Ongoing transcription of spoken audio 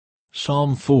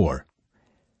Psalm 4.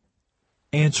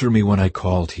 Answer me when I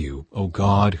call to you, O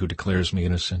God, who declares me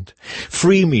innocent.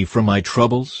 Free me from my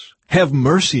troubles. Have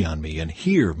mercy on me and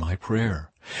hear my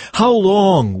prayer. How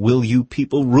long will you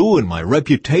people ruin my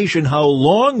reputation? How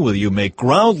long will you make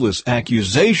groundless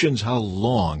accusations? How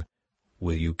long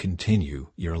will you continue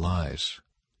your lies?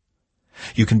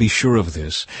 You can be sure of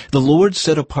this. The Lord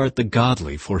set apart the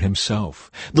godly for himself.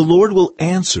 The Lord will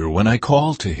answer when I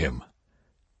call to him.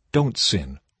 Don't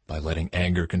sin by letting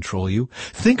anger control you.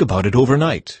 Think about it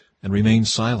overnight and remain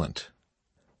silent.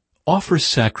 Offer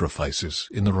sacrifices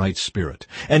in the right spirit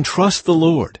and trust the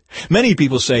Lord. Many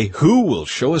people say, "Who will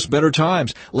show us better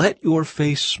times?" Let your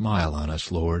face smile on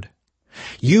us, Lord.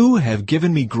 You have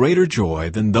given me greater joy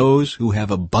than those who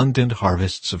have abundant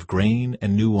harvests of grain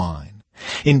and new wine.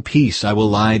 In peace I will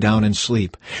lie down and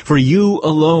sleep, for you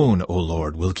alone, O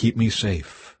Lord, will keep me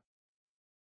safe.